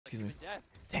Excuse me. Damn.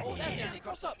 Damn. Oh, there's the enemy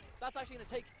cross up. That's actually going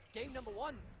to take game number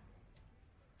 1.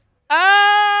 Ah!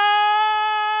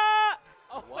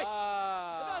 Oh, wait.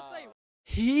 Wow.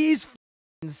 He's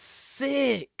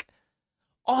sick.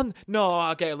 No,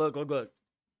 okay, look.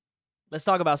 Let's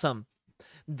talk about something.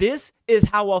 This is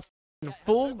how a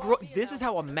this is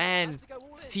how a man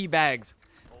teabags.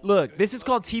 Look, this is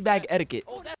called teabag etiquette.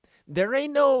 There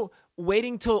ain't no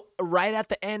waiting till right at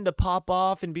the end to pop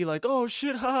off and be like, oh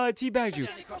shit, haha, I teabagged you.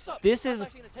 This is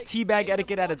teabag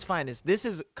etiquette at its finest. This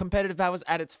is competitive powers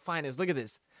at its finest. Look at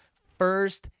this.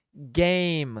 First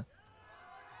game.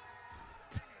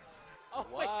 Oh,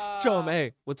 wait. Show him,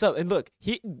 hey, what's up? And look,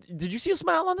 did you see a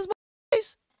smile on this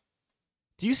face?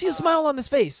 Do you see a smile on this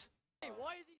face?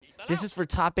 This is for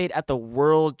top 8 at the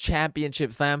World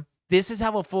Championship, fam. This is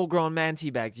how a full-grown man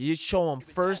teabags. You show him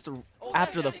first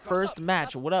after the first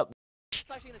match. What up?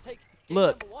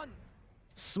 Look,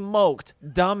 smoked,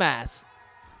 dumbass.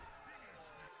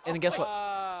 And then guess what?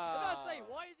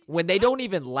 When they don't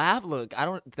even laugh, look,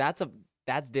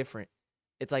 that's different.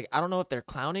 It's like, I don't know if they're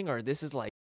clowning or this is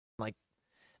like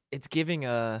it's giving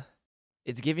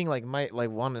like might like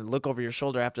want to look over your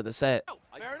shoulder after the set.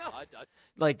 Fair enough.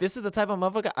 Like, this is the type of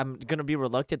motherfucker I'm gonna be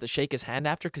reluctant to shake his hand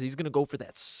after, because he's gonna go for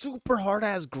that super hard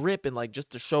ass grip and like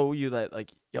just to show you that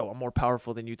like, yo, I'm more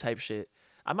powerful than you type shit.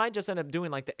 I might just end up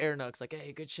doing like the Ermac, like,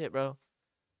 hey, good shit, bro.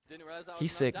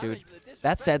 He's sick, dude.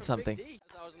 That said something.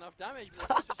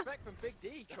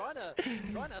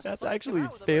 That's actually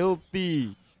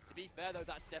filthy. To be fair though,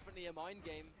 that's definitely a mind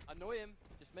game. Annoy him.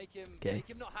 Just make him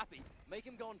not happy. Make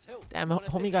him go on tilt. Damn,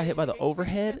 homie got hit by the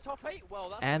overhead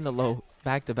and the low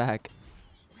back to back.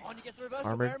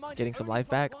 Armored, getting some life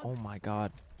back. Oh my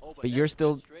god. But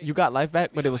you got life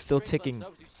back, but it was still ticking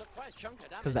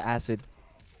because the acid.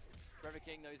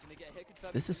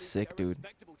 This is sick, dude.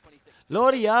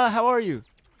 Loria, how are you?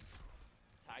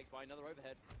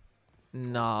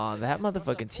 Nah, that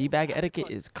motherfucking teabag etiquette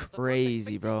is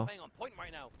crazy, bro.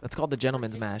 That's called the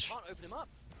gentleman's mash.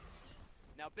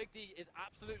 Now, Big D is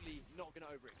absolutely not going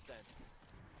to overextend.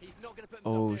 He's not going to put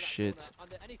Oh shit.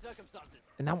 under any circumstances.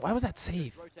 And now, why was that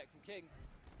safe?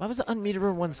 Why was the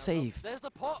unmetered one safe? There's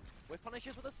the pop with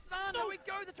Punishes with a stand. There we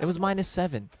go. It was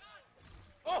 -7.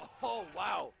 Oh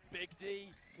wow, Big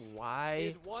D.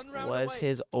 Why was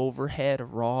his overhead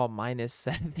raw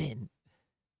 -7?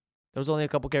 There was only a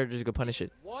couple characters who could punish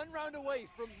it. 1 round away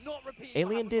from not repeating.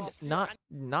 Alien did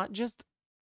not just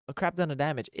a crap ton of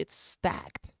damage. It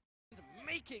stacked.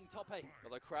 Making top 8.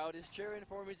 Well, the crowd is cheering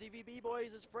for him. His EVB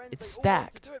boys, his friends. It's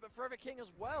stacked. Do it, but ForeverKing as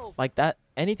well. Like that.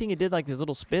 Anything he did, like his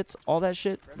little spits, all that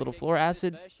shit, little floor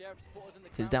acid,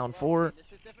 his down 4,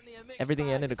 everything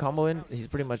he ended a combo in, he's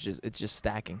pretty much it's just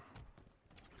stacking.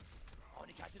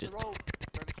 Just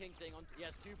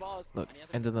look,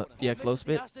 and then the EX low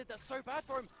spit.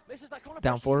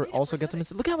 Down 4 also gets him.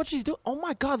 Look at what she's doing. Oh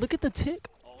my god, look at the tick.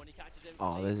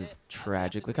 Oh, this is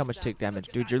tragic. Look how much tick damage.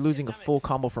 Dude, you're losing a full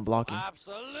combo from blocking.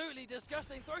 Absolutely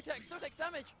disgusting. Throw text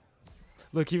damage.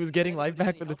 Look, he was getting life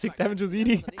back, but the tick damage was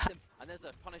eating. And there's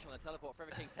a punish on the teleport.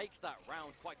 ForeverKing takes that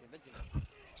round quite convincingly.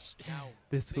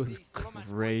 This was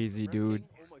crazy, dude.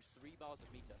 Almost 3 bars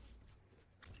of meter.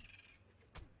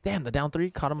 Damn, the down 3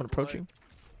 caught him on approaching.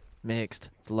 Mixed.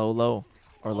 It's low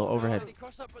or low overhead.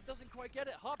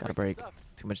 Gotta break.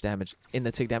 Too much damage. In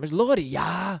the tick damage.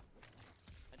 Loria!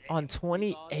 On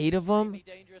 28 of them?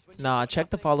 Nah, check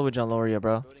the followage on Loria,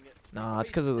 bro. Nah, it's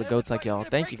because of the goats like y'all.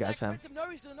 Thank you guys, fam.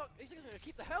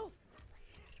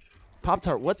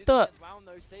 Pop-Tart, what the?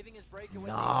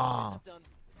 Nah.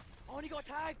 Oh, and he got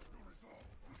tagged.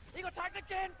 He got tagged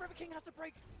again. ForeverKing has to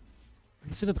break.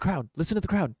 Listen to the crowd. Listen to the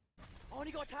crowd. Oh, and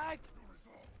he got tagged.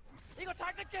 He got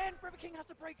tagged again. ForeverKing has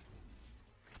to break.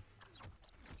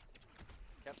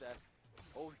 Kept there.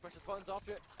 Oh, he presses buttons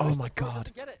after it. Oh my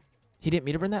god. He didn't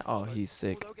meter burn that? Oh, he's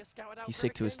sick. He's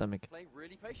sick to his stomach. Playing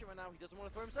really patient right now. He doesn't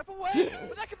want to throw himself away.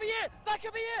 But that could be it. That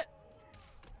could be it.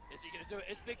 Is he going to do it?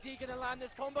 Is Big D going to land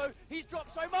this combo? He's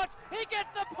dropped so much. He gets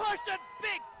the push, and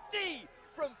Big D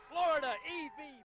from Florida EV.